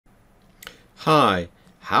Hi,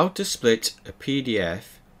 how to split a PDF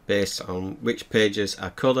based on which pages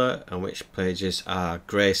are colour and which pages are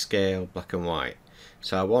grayscale, black and white.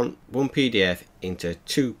 So I want one PDF into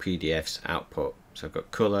two PDFs output. So I've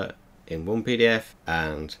got colour in one PDF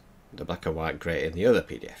and the black and white grey in the other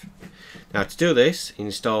PDF. Now to do this,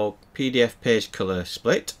 install PDF page colour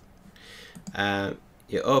split.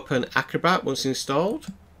 You open Acrobat once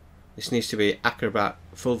installed. This needs to be Acrobat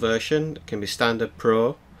full version, it can be standard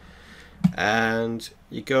pro. And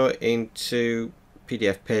you go into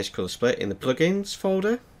PDF page color split in the plugins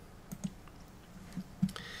folder,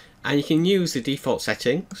 and you can use the default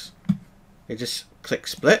settings. You just click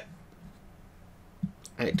split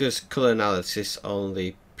and it does color analysis on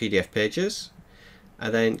the PDF pages,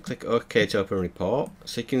 and then click OK to open report.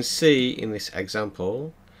 So you can see in this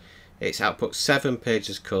example it's output 7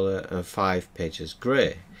 pages color and 5 pages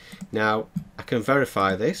grey. Now I can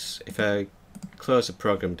verify this if I close the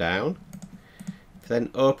program down, then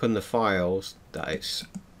open the files that it's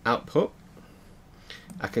output.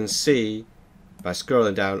 I can see by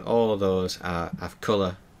scrolling down all of those have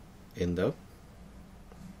colour in them.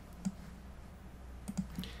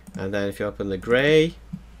 And then if you open the grey,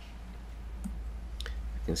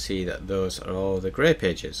 you can see that those are all the grey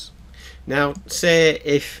pages. Now say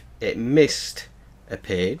if it missed a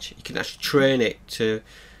page, you can actually train it to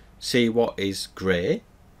see what is grey,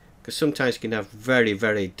 because sometimes you can have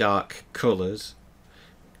very dark colours.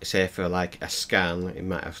 Say for like a scan, it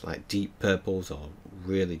might have like deep purples or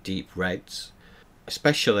really deep reds,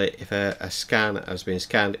 especially if a scan has been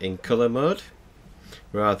scanned in colour mode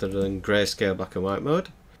rather than grayscale black and white mode.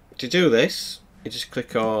 To do this, you just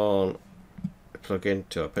click on the plugin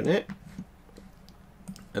to open it,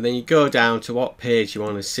 and then you go down to what page you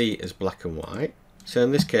want to see as black and white. So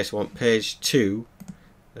in this case I want page 2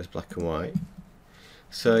 as black and white.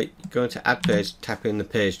 So you go into add page, type in the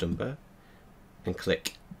page number and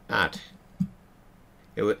click add.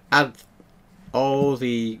 It would add all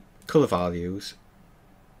the colour values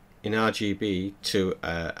in RGB to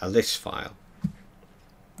a list file,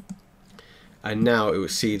 and now it will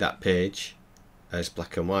see that page as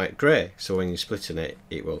black and white grey. So when you're splitting it,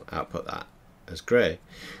 it will output that as grey.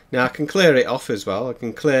 Now I can clear it off as well. I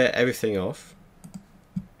can clear everything off.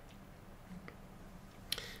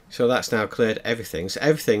 So that's now cleared everything. So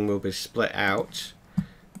everything will be split out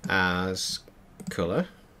as colour.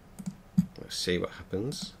 Let's see what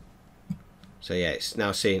happens. So yeah, it's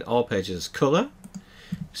now seeing all pages as colour.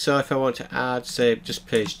 So if I want to add, say, just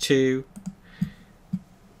page 2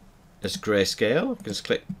 as grayscale,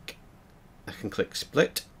 I can click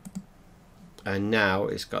split, and now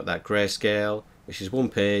it's got that grayscale, which is one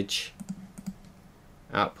page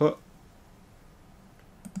output,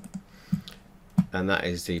 and that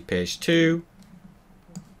is the page 2,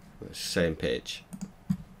 same page.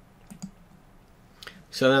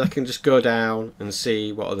 So then I can just go down and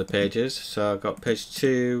see what other pages. So I've got page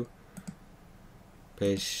 2,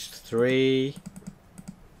 page 3,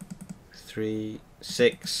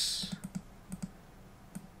 6,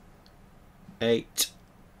 8,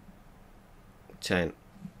 10.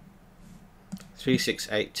 3, 6,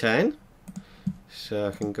 8, 10. So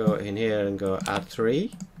I can go in here and go add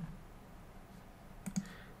 3,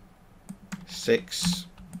 6,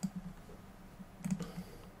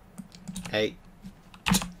 8,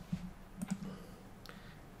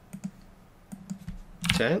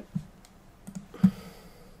 10.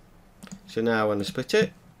 So now when I split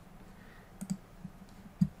it,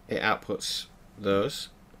 it outputs those,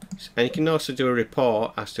 and you can also do a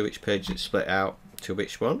report as to which page it's split out to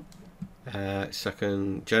which one. So I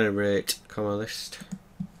can generate comma list.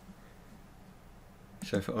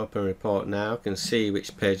 So if I open a report now, I can see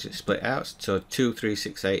which page it's split out. So 2, 3,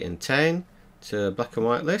 6, 8 and 10 to black and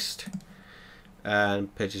white list,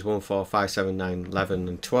 and pages 1, 4, 5, 7, 9, 11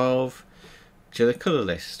 and 12 to the colour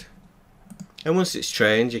list. And once it's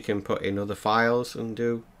trained, you can put in other files and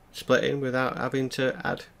do splitting without having to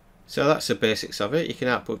add. So that's the basics of it. You can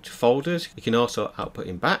output to folders. You can also output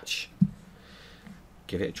in batch.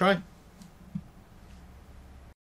 Give it a try.